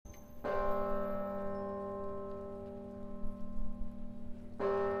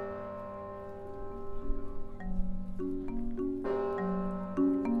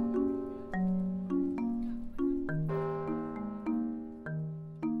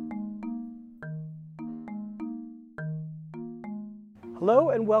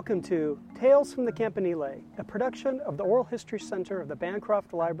Hello and welcome to Tales from the Campanile, a production of the Oral History Center of the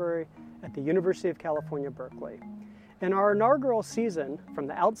Bancroft Library at the University of California, Berkeley. In our inaugural season, From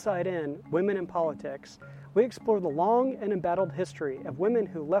the Outside In, Women in Politics, we explore the long and embattled history of women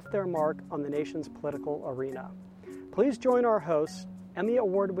who left their mark on the nation's political arena. Please join our host, Emmy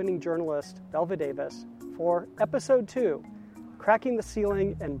Award-winning journalist Belva Davis, for Episode 2, Cracking the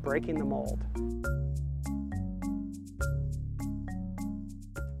Ceiling and Breaking the Mold.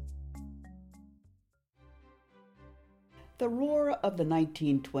 The roar of the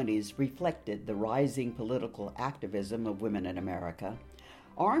 1920s reflected the rising political activism of women in America.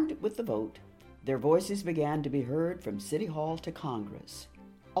 Armed with the vote, their voices began to be heard from City Hall to Congress.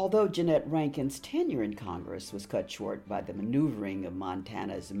 Although Jeannette Rankin's tenure in Congress was cut short by the maneuvering of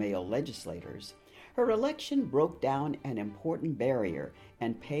Montana's male legislators, her election broke down an important barrier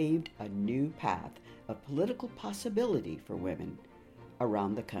and paved a new path of political possibility for women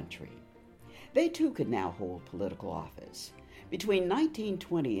around the country. They too could now hold political office. Between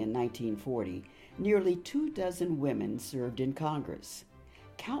 1920 and 1940, nearly 24 women served in Congress.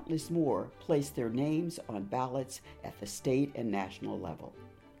 Countless more placed their names on ballots at the state and national level.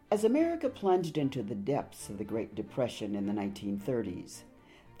 As America plunged into the depths of the Great Depression in the 1930s,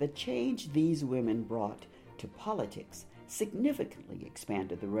 the change these women brought to politics significantly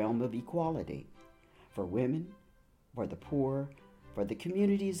expanded the realm of equality for women, for the poor, for the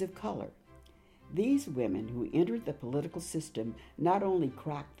communities of color. These women who entered the political system not only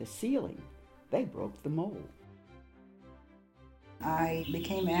cracked the ceiling, they broke the mold. I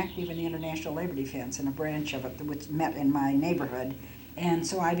became active in the International Labor Defense in a branch of it which met in my neighborhood. And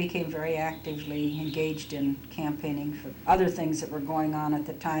so I became very actively engaged in campaigning for other things that were going on at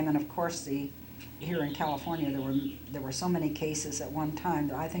the time. And of course, here in California, there were so many cases at one time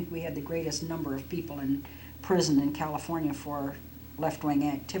that I think we had the greatest number of people in prison in California for left-wing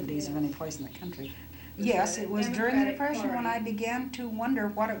activities of any place in the country. Yes, it was during the Depression when I began to wonder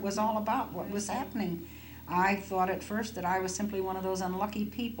what it was all about, what was happening. I thought at first that I was simply one of those unlucky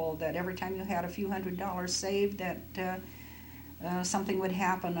people that every time you had a few $100s saved that something would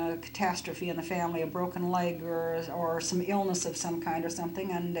happen, a catastrophe in the family, a broken leg or some illness of some kind or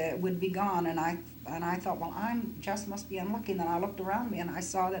something, and it would be gone. And I thought, well, I just must be unlucky. And then I looked around me and I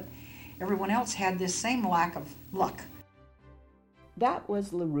saw that everyone else had this same lack of luck. That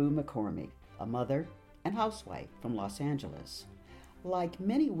was LaRue McCormick, a mother and housewife from Los Angeles. Like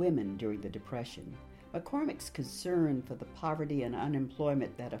many women during the Depression, McCormick's concern for the poverty and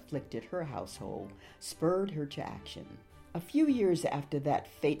unemployment that afflicted her household spurred her to action. A few years after that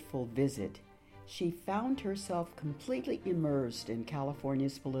fateful visit, she found herself completely immersed in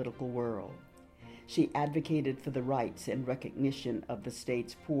California's political world. She advocated for the rights and recognition of the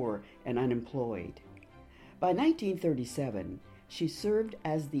state's poor and unemployed. By 1937, she served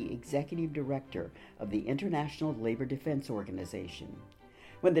as the executive director of the International Labor Defense Organization.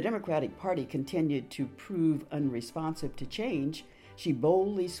 When the Democratic Party continued to prove unresponsive to change, she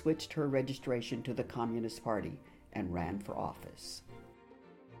boldly switched her registration to the Communist Party and ran for office.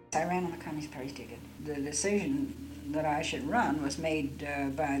 I ran on the Communist Party ticket. The decision that I should run was made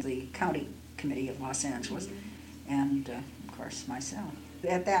by the County Committee of Los Angeles and, of course, myself.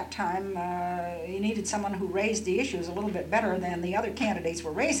 At that time, you needed someone who raised the issues a little bit better than the other candidates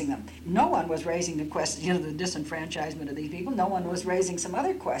were raising them. No one was raising the question, the disenfranchisement of these people. No one was raising some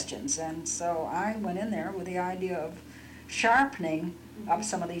other questions. And so I went in there with the idea of sharpening up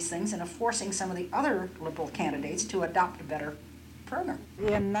some of these things and of forcing some of the other liberal candidates to adopt a better program.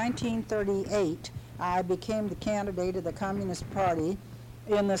 In 1938, I became the candidate of the Communist Party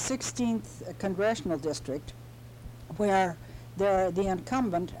in the 16th Congressional District, where the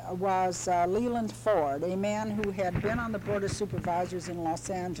incumbent was Leland Ford, a man who had been on the Board of Supervisors in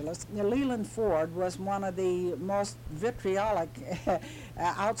Los Angeles. Leland Ford was one of the most vitriolic,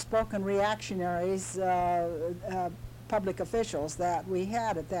 outspoken reactionaries, public officials that we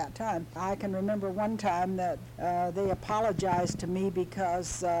had at that time. I can remember one time that they apologized to me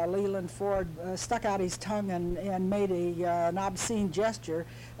because Leland Ford stuck out his tongue and made an obscene gesture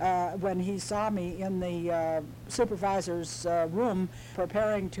when he saw me in the supervisor's room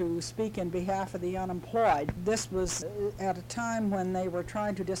preparing to speak in behalf of the unemployed. This was at a time when they were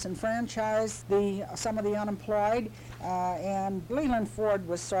trying to disenfranchise some of the unemployed, and Leland Ford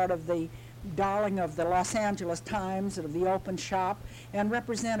was sort of the darling of the Los Angeles Times, of the open shop, and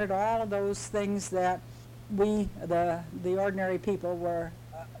represented all of those things that we, the ordinary people, were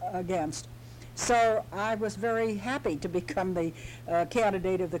against. So I was very happy to become the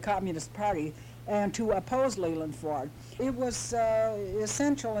candidate of the Communist Party and to oppose Leland Ford. It was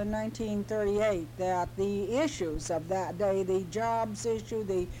essential in 1938 that the issues of that day, the jobs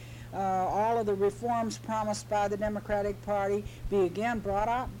issue, all of the reforms promised by the Democratic Party, be again brought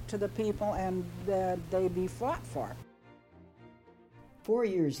up to the people and they be fought for. 4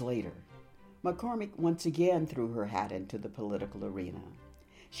 years later, McCormick once again threw her hat into the political arena.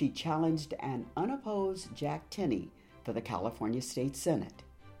 She challenged an unopposed Jack Tenney for the California State Senate.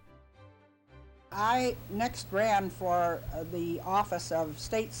 I next ran for the office of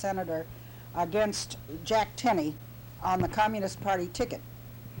state senator against Jack Tenney on the Communist Party ticket.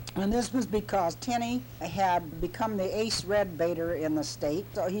 And this was because Tenney had become the ace red baiter in the state.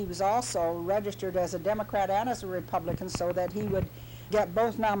 So he was also registered as a Democrat and as a Republican so that he would get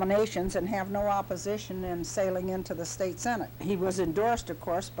both nominations and have no opposition in sailing into the state Senate. He was endorsed, of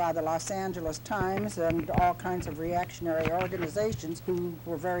course, by the Los Angeles Times and all kinds of reactionary organizations who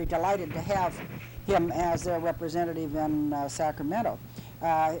were very delighted to have him as their representative in Sacramento.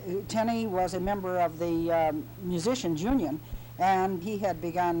 Tenney was a member of the Musicians Union, and he had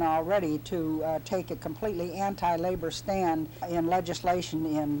begun already to take a completely anti-labor stand in legislation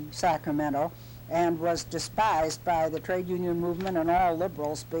in Sacramento, and was despised by the trade union movement and all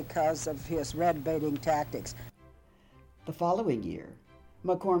liberals because of his red-baiting tactics. The following year,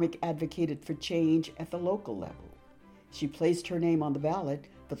 McCormick advocated for change at the local level. She placed her name on the ballot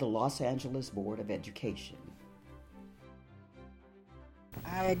for the Los Angeles Board of Education.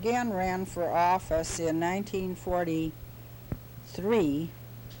 I again ran for office in 1943,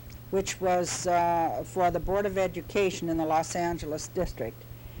 which was for the Board of Education in the Los Angeles district.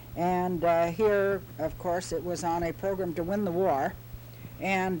 And here, of course, it was on a program to win the war,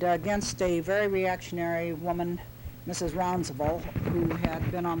 and against a very reactionary woman, Mrs. Rounsaville, who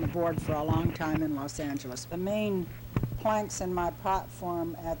had been on the board for a long time in Los Angeles. The main planks in my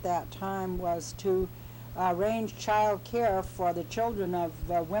platform at that time was to arrange child care for the children of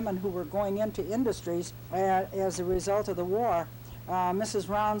women who were going into industries as a result of the war. Mrs.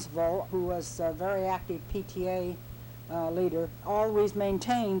 Rounsaville, who was a very active PTA leader, always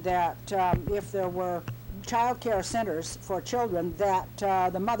maintained that if there were child care centers for children, that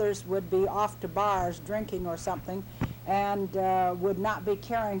the mothers would be off to bars drinking or something and would not be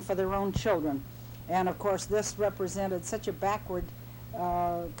caring for their own children. And of course this represented such a backward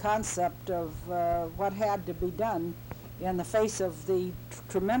concept of what had to be done in the face of the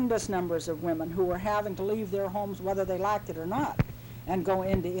tremendous numbers of women who were having to leave their homes whether they liked it or not and go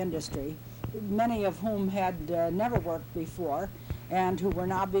into industry, many of whom had never worked before and who were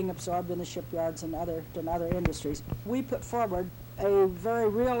now being absorbed in the shipyards and other industries. We put forward a very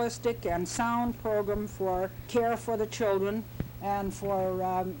realistic and sound program for care for the children and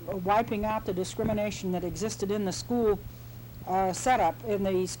for wiping out the discrimination that existed in the school setup, in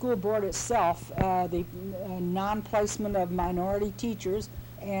the school board itself, the non-placement of minority teachers,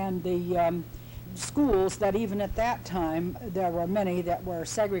 and the schools that even at that time there were many that were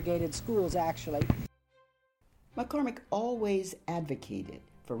segregated schools actually. McCormick always advocated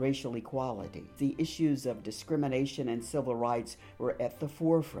for racial equality. The issues of discrimination and civil rights were at the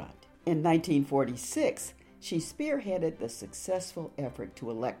forefront. In 1946, she spearheaded the successful effort to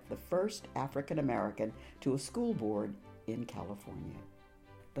elect the first African American to a school board in California.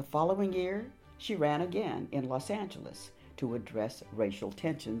 The following year, she ran again in Los Angeles to address racial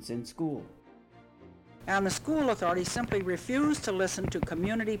tensions in school. And the school authorities simply refused to listen to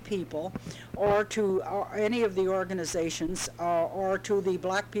community people or to any of the organizations or to the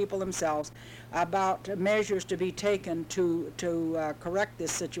black people themselves about measures to be taken to correct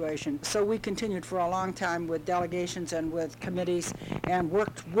this situation. So we continued for a long time with delegations and with committees and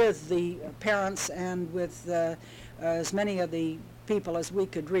worked with the parents and with as many of the people as we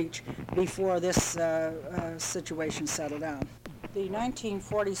could reach before this situation settled down. The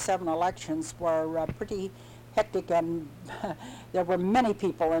 1947 elections were pretty hectic, and there were many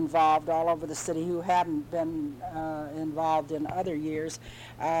people involved all over the city who hadn't been involved in other years.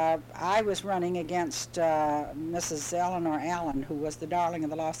 I was running against Mrs. Eleanor Allen, who was the darling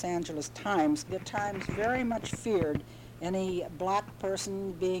of the Los Angeles Times. The Times very much feared any black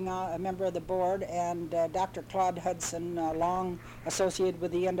person being a member of the board, and Dr. Claude Hudson, long associated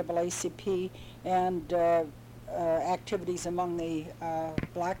with the NAACP, and activities among the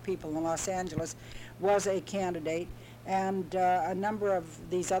black people in Los Angeles, was a candidate, and a number of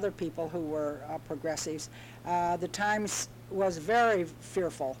these other people who were progressives. The Times was very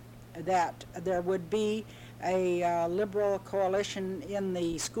fearful that there would be a liberal coalition in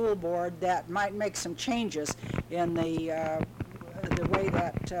the school board that might make some changes in the way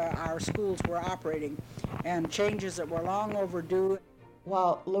that our schools were operating, and changes that were long overdue.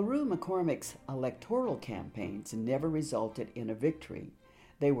 While LaRue McCormick's electoral campaigns never resulted in a victory,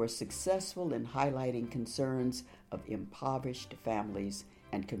 they were successful in highlighting concerns of impoverished families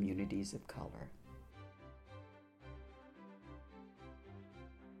and communities of color.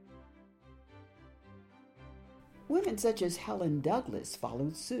 Women such as Helen Douglas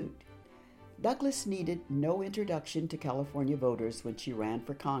followed suit. Douglas needed no introduction to California voters when she ran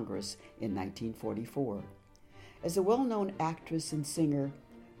for Congress in 1944. As a well-known actress and singer,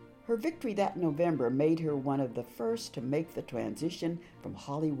 her victory that November made her one of the first to make the transition from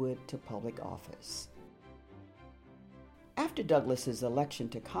Hollywood to public office. After Douglas's election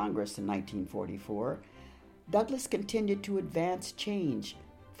to Congress in 1944, Douglas continued to advance change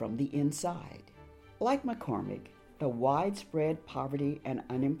from the inside. Like McCormick, the widespread poverty and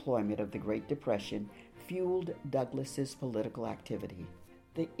unemployment of the Great Depression fueled Douglas's political activity.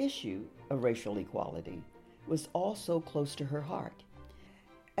 The issue of racial equality was also close to her heart.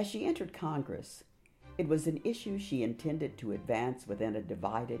 As she entered Congress, it was an issue she intended to advance within a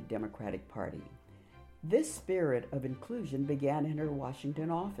divided Democratic Party. This spirit of inclusion began in her Washington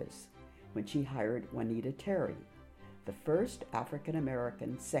office when she hired Juanita Terry, the first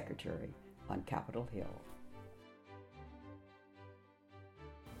African-American secretary on Capitol Hill.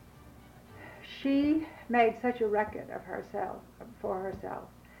 She made such a record of herself, for herself,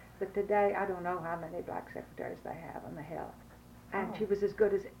 that today I don't know how many black secretaries they have on the Hill. And she was as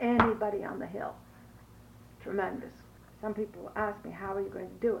good as anybody on the Hill. Tremendous. Some people asked me, how are you going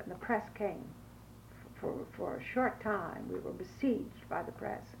to do it? And the press came. For a short time, we were besieged by the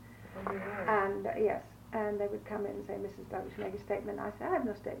press. And yes, and they would come in and say, Mrs. Douglas, make a statement. And I said, I have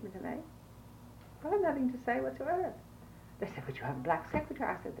no statement to make. I have nothing to say whatsoever. They said, but you have a black secretary.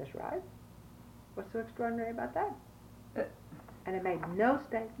 I said, that's right. What's so extraordinary about that? And I made no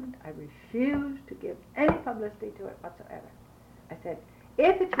statement. I refused to give any publicity to it whatsoever. I said,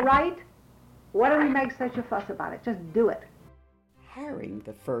 if it's right, why do we make such a fuss about it? Just do it. Hiring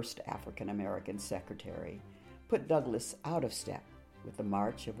the first African-American secretary put Douglas out of step with the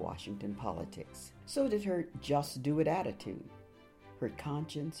march of Washington politics. So did her just-do-it attitude. Her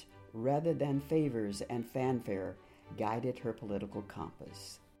conscience, rather than favors and fanfare, guided her political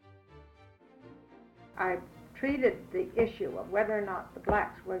compass. I treated the issue of whether or not the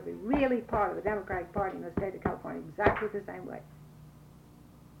blacks were really part of the Democratic Party in the state of California exactly the same way.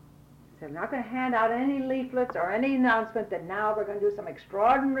 So I'm not going to hand out any leaflets or any announcement that now we're going to do some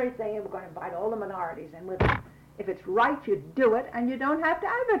extraordinary thing and we're going to invite all the minorities in with it. If it's right, you do it, and you don't have to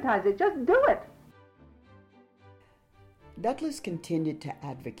advertise it. Just do it. Douglas continued to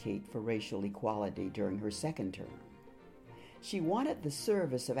advocate for racial equality during her second term. She wanted the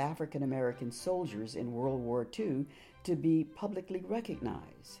service of African American soldiers in World War II to be publicly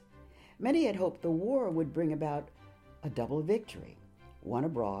recognized. Many had hoped the war would bring about a double victory, one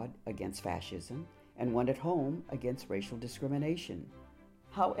abroad against fascism and one at home against racial discrimination.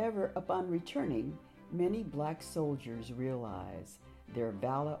 However, upon returning, many black soldiers realized their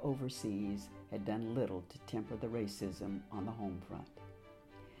valor overseas had done little to temper the racism on the home front.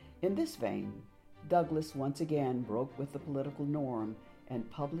 In this vein, Douglas once again broke with the political norm and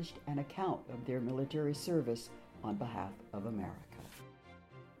published an account of their military service on behalf of America.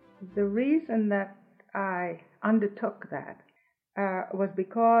 The reason that I undertook that was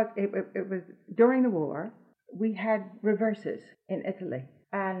because it was during the war. We had reverses in Italy,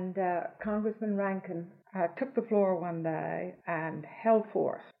 and Congressman Rankin took the floor one day and held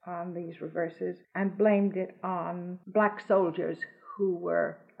forth on these reverses and blamed it on black soldiers who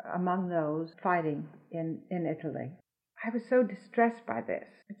were among those fighting in Italy. I was so distressed by this,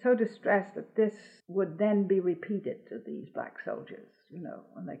 so distressed that this would then be repeated to these black soldiers,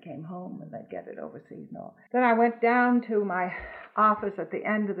 when they came home and they'd get it overseas and all. Then I went down to my office at the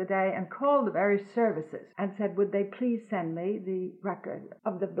end of the day and called the various services and said, would they please send me the record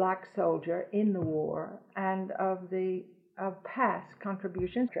of the black soldier in the war and of past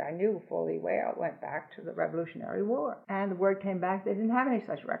contributions. I knew fully well, went back to the Revolutionary War. And the word came back, they didn't have any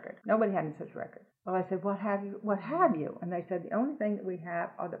such record. Nobody had any such record. Well, I said, what have you? And they said, the only thing that we have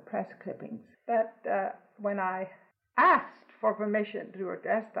are the press clippings. But when I asked for permission to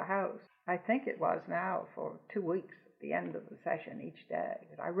address the House, I think it was now for 2 weeks at the end of the session each day,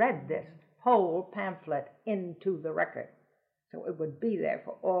 I read this whole pamphlet into the record. So it would be there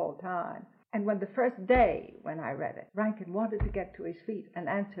for all time. And when the first day when I read it, Rankin wanted to get to his feet and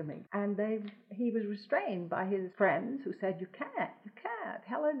answer me. And he was restrained by his friends who said, you can't. that?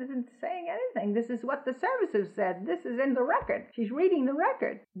 Helen isn't saying anything. This is what the services said. This is in the record. She's reading the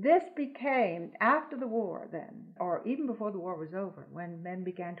record. This became, after the war then, or even before the war was over, when men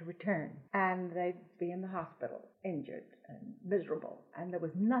began to return, and they'd be in the hospital, injured and miserable, and there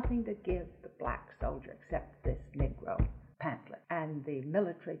was nothing to give the black soldier except this Negro pamphlet. And the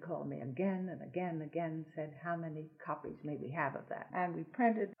military called me again and again and again, said, how many copies may we have of that? And we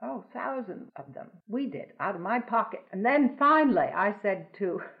printed, thousands of them. We did, out of my pocket. And then finally I said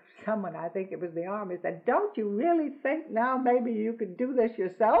to someone, I think it was the Army, said, don't you really think now maybe you could do this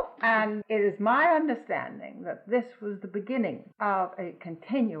yourself? And it is my understanding that this was the beginning of a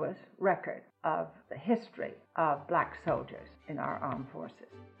continuous record of the history of black soldiers in our armed forces.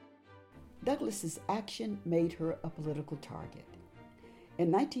 Douglas's action made her a political target.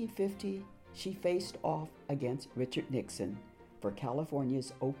 In 1950, she faced off against Richard Nixon for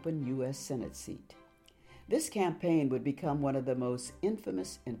California's open U.S. Senate seat. This campaign would become one of the most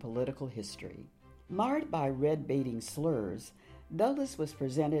infamous in political history. Marred by red-baiting slurs, Douglas was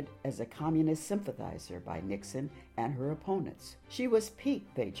presented as a communist sympathizer by Nixon and her opponents. She was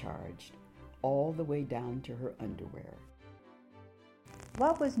peaked, they charged, all the way down to her underwear.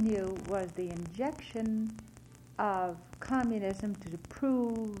 What was new was the injection of communism to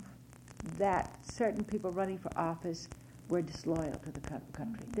prove that certain people running for office were disloyal to the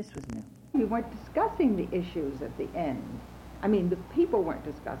country. This was new. We weren't discussing the issues at the end. I mean, the people weren't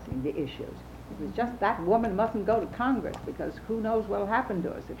discussing the issues. It was just that woman mustn't go to Congress because who knows what will happen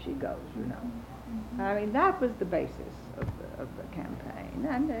to us if she goes, you know. I mean, that was the basis of the campaign,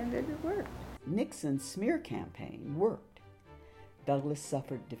 and it worked. Nixon's smear campaign worked. Douglas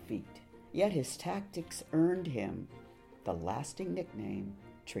suffered defeat, yet his tactics earned him the lasting nickname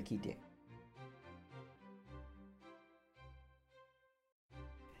Tricky Dick.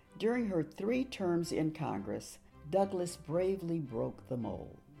 During her 3 terms in Congress, Douglas bravely broke the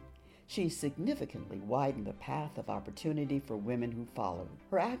mold. She significantly widened the path of opportunity for women who followed.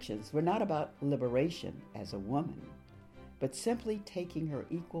 Her actions were not about liberation as a woman, but simply taking her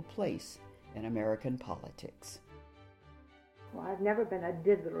equal place in American politics. Well, I've never been a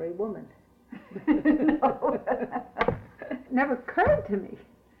diddlery woman. Never occurred to me.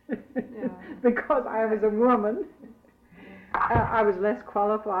 Yeah. Because I was a woman, I was less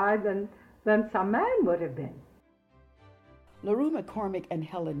qualified than some man would have been. LaRue McCormick and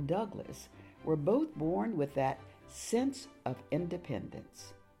Helen Douglas were both born with that sense of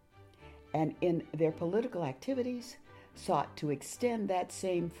independence, and in their political activities sought to extend that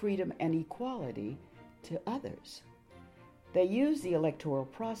same freedom and equality to others. They used the electoral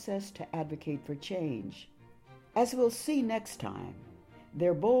process to advocate for change. As we'll see next time,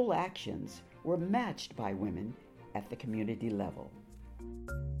 their bold actions were matched by women at the community level.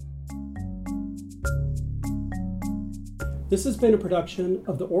 This has been a production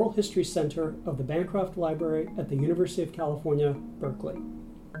of the Oral History Center of the Bancroft Library at the University of California, Berkeley.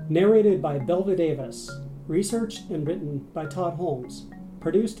 Narrated by Belva Davis, researched and written by Todd Holmes,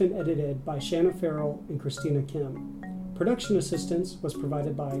 produced and edited by Shanna Farrell and Christina Kim. Production assistance was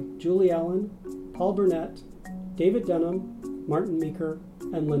provided by Julie Allen, Paul Burnett, David Dunham, Martin Meeker,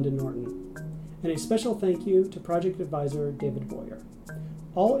 and Lyndon Norton. And a special thank you to Project Advisor David Boyer.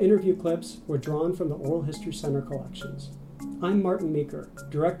 All interview clips were drawn from the Oral History Center collections. I'm Martin Meeker,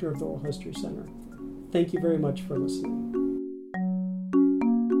 Director of the Oral History Center. Thank you very much for listening.